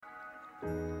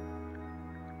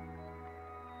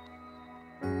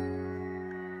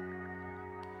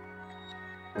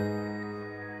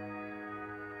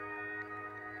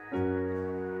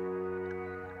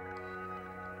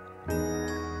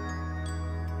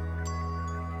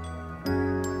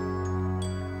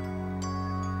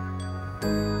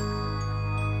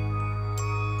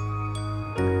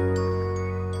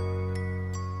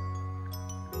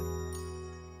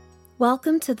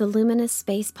Welcome to the Luminous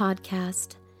Space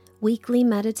Podcast, weekly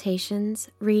meditations,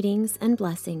 readings, and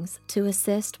blessings to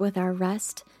assist with our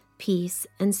rest, peace,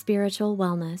 and spiritual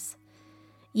wellness.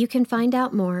 You can find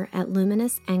out more at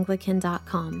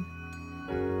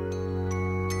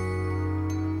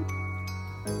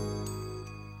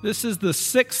luminousanglican.com. This is the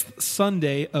 6th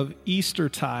Sunday of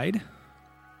Eastertide,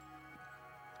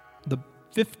 the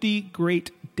 50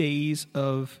 great days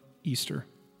of Easter.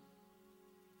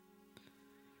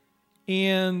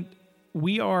 And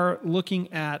we are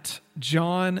looking at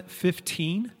John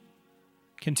 15,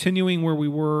 continuing where we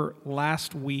were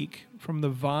last week from the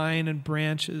vine and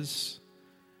branches.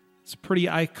 It's a pretty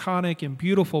iconic and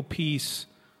beautiful piece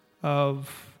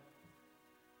of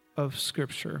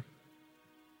Scripture.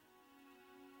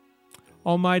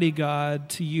 Almighty God,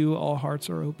 to you all hearts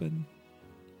are open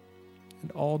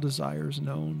and all desires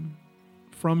known.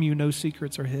 From you no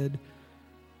secrets are hid.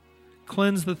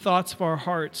 Cleanse the thoughts of our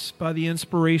hearts by the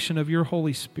inspiration of your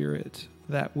Holy Spirit,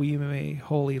 that we may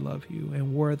wholly love you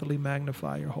and worthily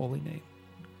magnify your holy name.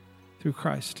 Through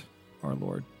Christ our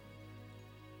Lord.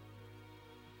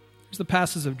 Here's the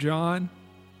passage of John.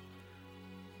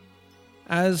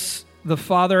 As the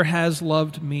Father has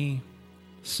loved me,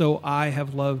 so I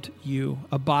have loved you.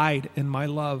 Abide in my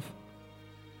love.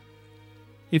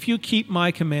 If you keep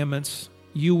my commandments,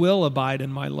 you will abide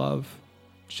in my love,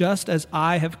 just as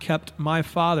I have kept my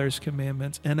Father's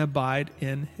commandments and abide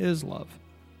in his love.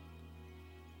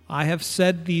 I have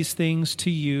said these things to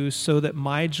you so that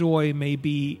my joy may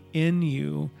be in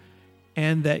you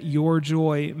and that your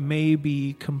joy may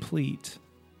be complete.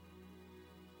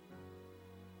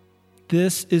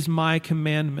 This is my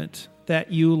commandment,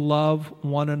 that you love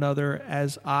one another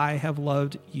as I have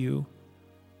loved you.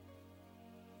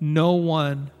 No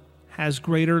one has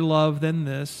greater love than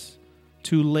this,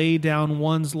 to lay down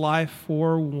one's life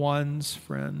for one's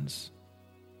friends.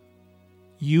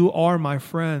 You are my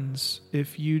friends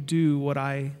if you do what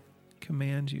I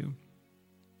command you.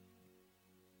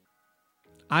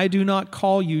 I do not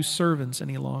call you servants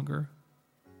any longer,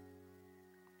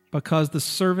 because the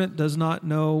servant does not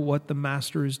know what the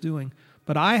master is doing.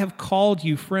 But I have called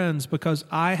you friends, because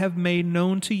I have made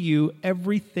known to you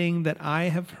everything that I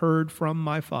have heard from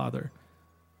my Father.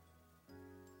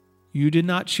 You did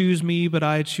not choose me, but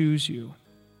I choose you.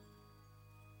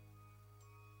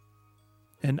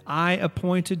 And I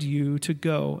appointed you to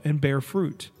go and bear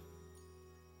fruit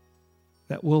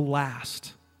that will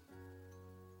last,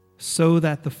 so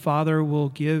that the Father will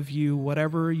give you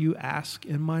whatever you ask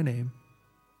in my name.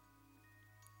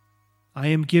 I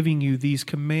am giving you these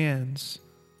commands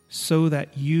so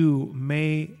that you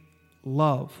may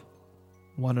love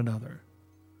one another.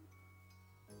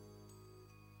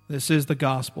 This is the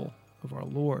gospel of our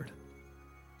Lord.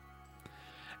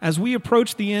 As we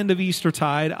approach the end of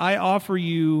Eastertide, I offer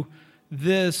you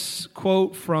this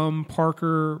quote from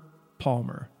Parker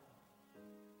Palmer.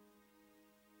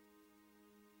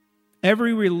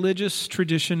 Every religious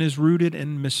tradition is rooted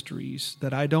in mysteries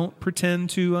that I don't pretend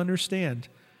to understand,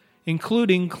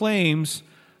 including claims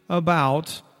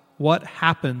about what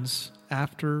happens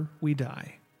after we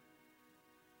die.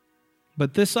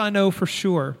 But this I know for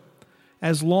sure.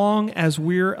 As long as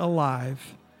we're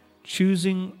alive,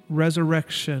 choosing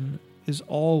resurrection is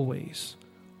always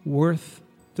worth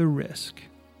the risk.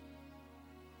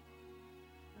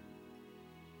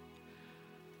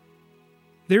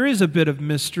 There is a bit of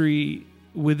mystery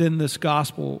within this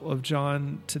Gospel of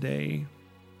John today.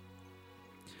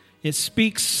 It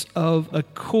speaks of a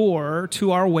core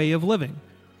to our way of living.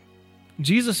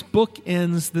 Jesus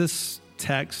bookends this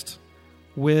text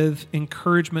with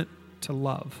encouragement to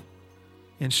love.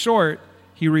 In short,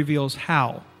 he reveals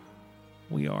how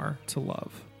we are to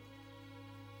love.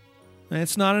 And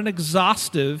it's not an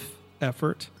exhaustive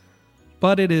effort,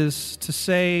 but it is to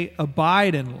say,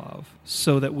 abide in love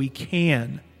so that we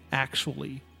can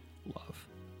actually love.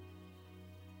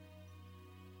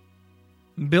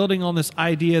 Building on this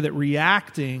idea that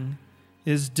reacting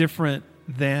is different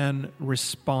than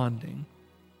responding.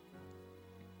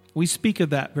 We speak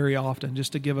of that very often,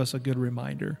 just to give us a good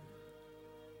reminder.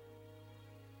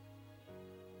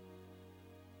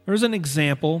 There's an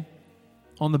example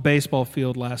on the baseball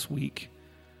field last week.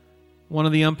 One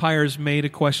of the umpires made a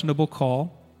questionable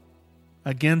call.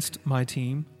 against my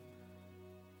team,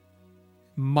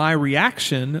 my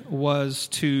reaction was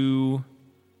to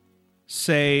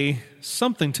say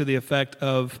something to the effect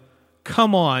of,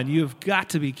 "Come on, you have got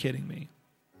to be kidding me."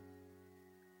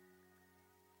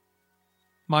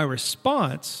 My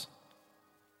response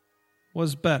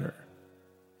was better.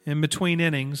 In between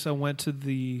innings, I went to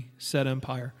the said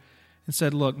umpire and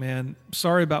said, "Look, man,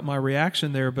 sorry about my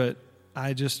reaction there, but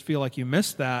I just feel like you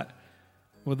missed that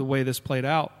with the way this played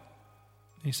out."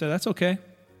 He said, "That's okay.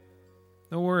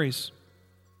 No worries."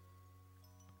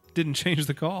 Didn't change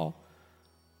the call,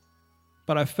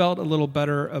 but I felt a little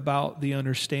better about the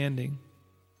understanding.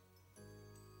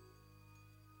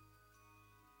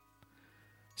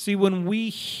 See, when we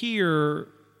hear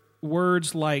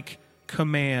words like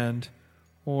command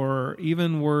or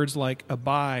even words like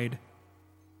abide,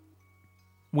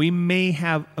 we may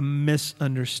have a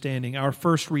misunderstanding. Our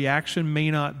first reaction may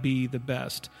not be the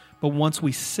best, but once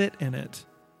we sit in it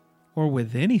or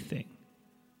with anything,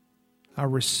 our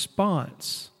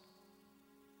response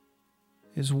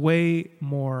is way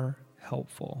more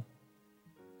helpful.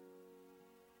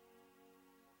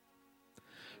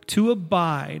 To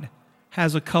abide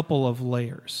has a couple of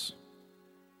layers.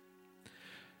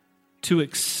 To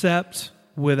accept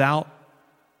without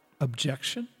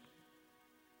objection.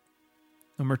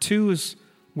 Number 2 is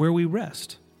where we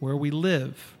rest, where we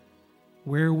live,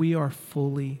 where we are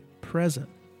fully present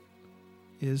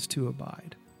is to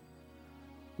abide.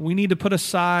 We need to put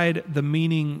aside the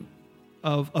meaning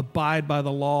of abide by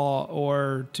the law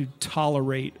or to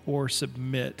tolerate or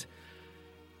submit.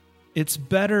 It's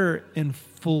better and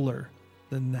fuller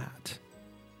than that.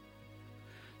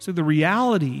 So the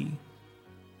reality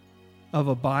of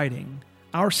abiding,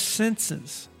 our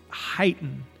senses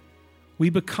heighten.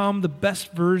 We become the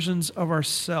best versions of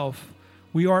ourselves.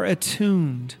 We are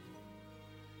attuned.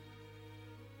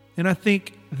 And I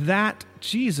think that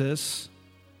Jesus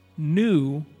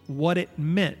knew what it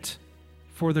meant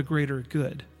for the greater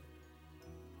good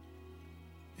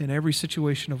in every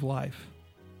situation of life.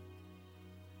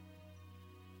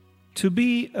 To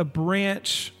be a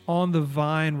branch on the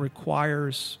vine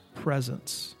requires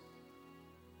presence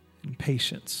and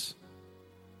patience.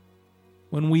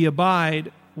 When we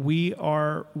abide, we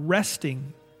are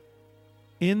resting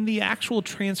in the actual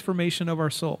transformation of our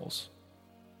souls.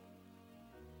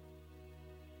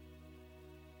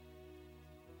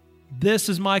 This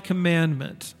is my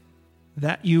commandment,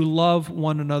 that you love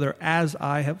one another as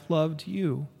I have loved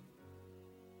you.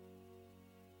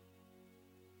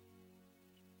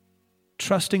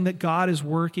 Trusting that God is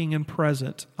working and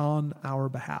present on our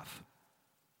behalf.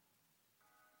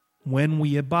 When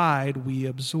we abide, we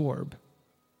absorb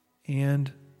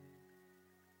and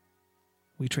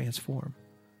we transform.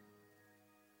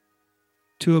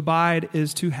 To abide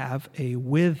is to have a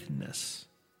withness,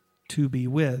 to be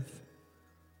with.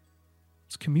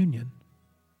 It's communion.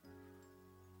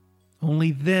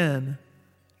 Only then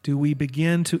do we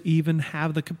begin to even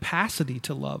have the capacity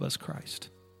to love as Christ.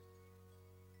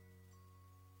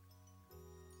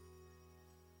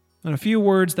 And a few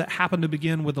words that happen to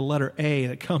begin with the letter A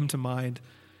that come to mind.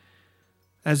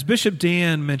 As Bishop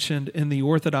Dan mentioned in the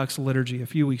Orthodox liturgy a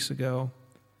few weeks ago,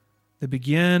 they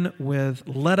begin with,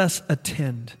 let us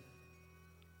attend.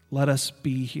 Let us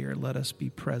be here. Let us be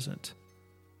present.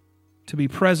 To be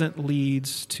present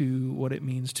leads to what it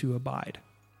means to abide.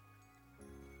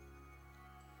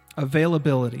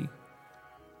 Availability.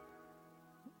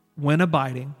 When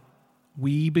abiding,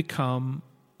 we become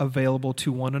available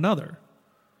to one another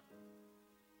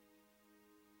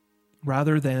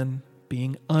rather than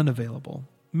being unavailable.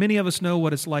 Many of us know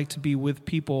what it's like to be with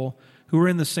people who are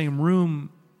in the same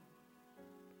room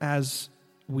as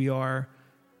we are,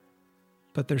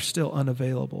 but they're still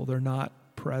unavailable. They're not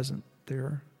present.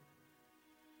 They're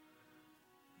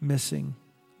missing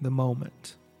the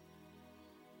moment.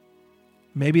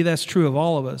 Maybe that's true of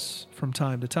all of us from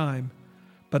time to time,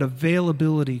 but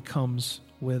availability comes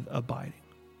with abiding.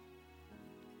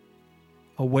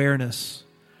 Awareness.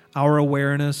 Our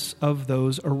awareness of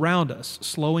those around us,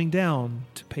 slowing down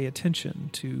to pay attention,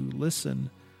 to listen,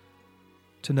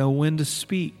 to know when to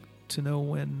speak, to know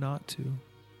when not to.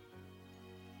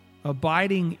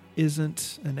 Abiding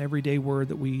isn't an everyday word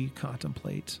that we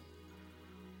contemplate.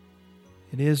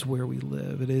 It is where we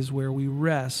live. It is where we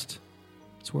rest.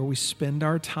 It's where we spend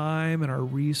our time and our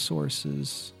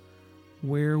resources,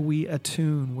 where we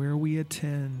attune, where we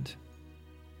attend.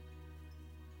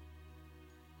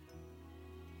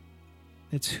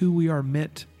 It's who we are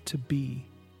meant to be,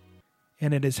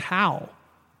 and it is how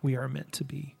we are meant to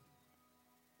be.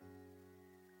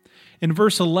 In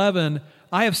verse 11,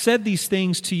 I have said these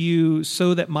things to you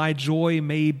so that my joy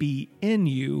may be in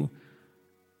you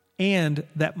and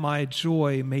that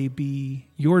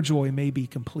your joy may be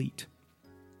complete.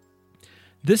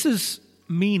 This is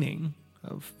meaning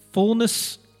of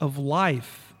fullness of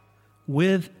life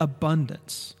with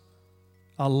abundance,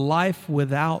 a life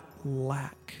without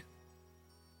lack.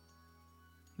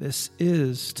 This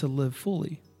is to live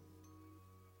fully.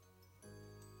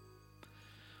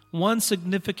 One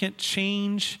significant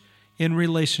change in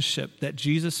relationship that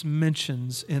Jesus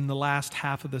mentions in the last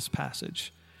half of this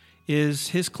passage is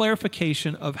his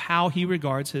clarification of how he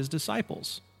regards his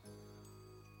disciples,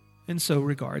 and so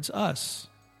regards us.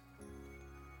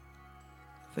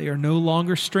 They are no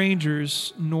longer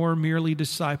strangers, nor merely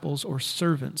disciples or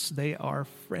servants. They are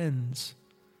friends.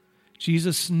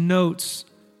 Jesus notes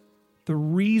the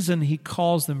reason he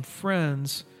calls them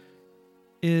friends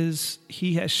is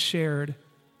he has shared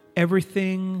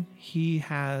everything he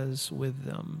has with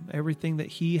them, everything that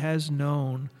he has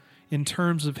known in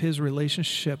terms of his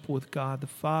relationship with God the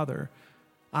Father.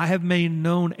 I have made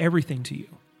known everything to you.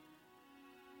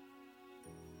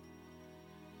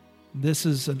 This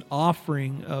is an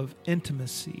offering of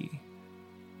intimacy,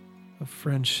 of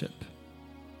friendship.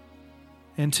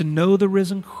 And to know the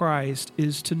risen Christ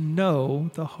is to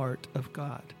know the heart of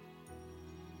God.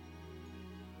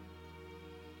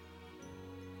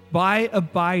 By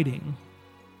abiding,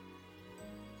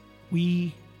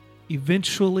 we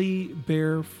eventually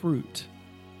bear fruit.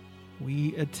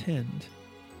 We attend.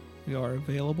 We are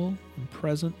available and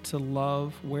present to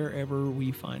love wherever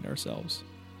we find ourselves.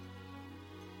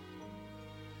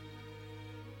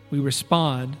 We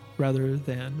respond rather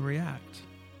than react.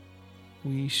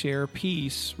 We share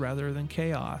peace rather than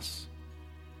chaos.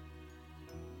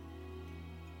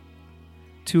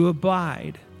 To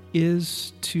abide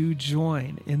is to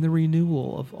join in the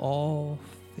renewal of all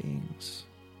things.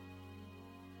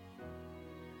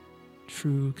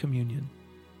 True communion.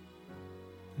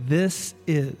 This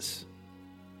is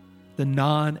the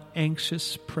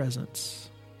non-anxious presence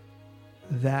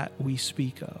that we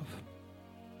speak of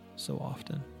so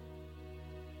often.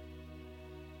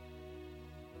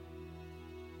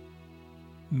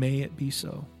 May it be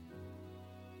so.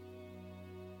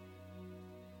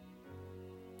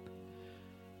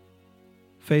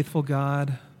 Faithful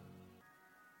God,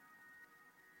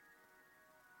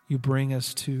 you bring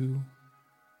us to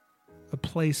a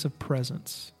place of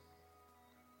presence.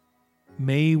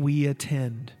 May we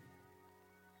attend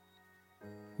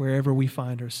wherever we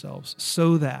find ourselves,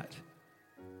 so that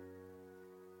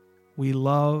we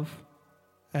love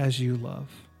as you love.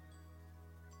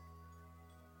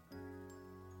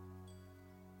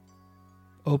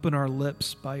 Open our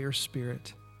lips by your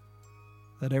Spirit,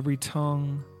 that every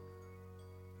tongue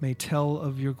may tell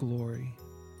of your glory.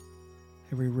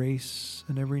 Every race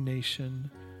and every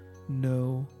nation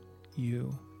know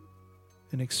you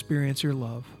and experience your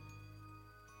love.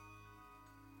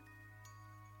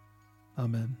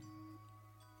 Amen.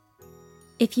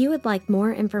 If you would like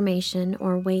more information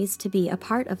or ways to be a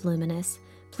part of Luminous,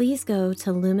 please go to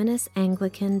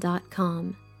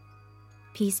luminousanglican.com.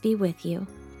 Peace be with you.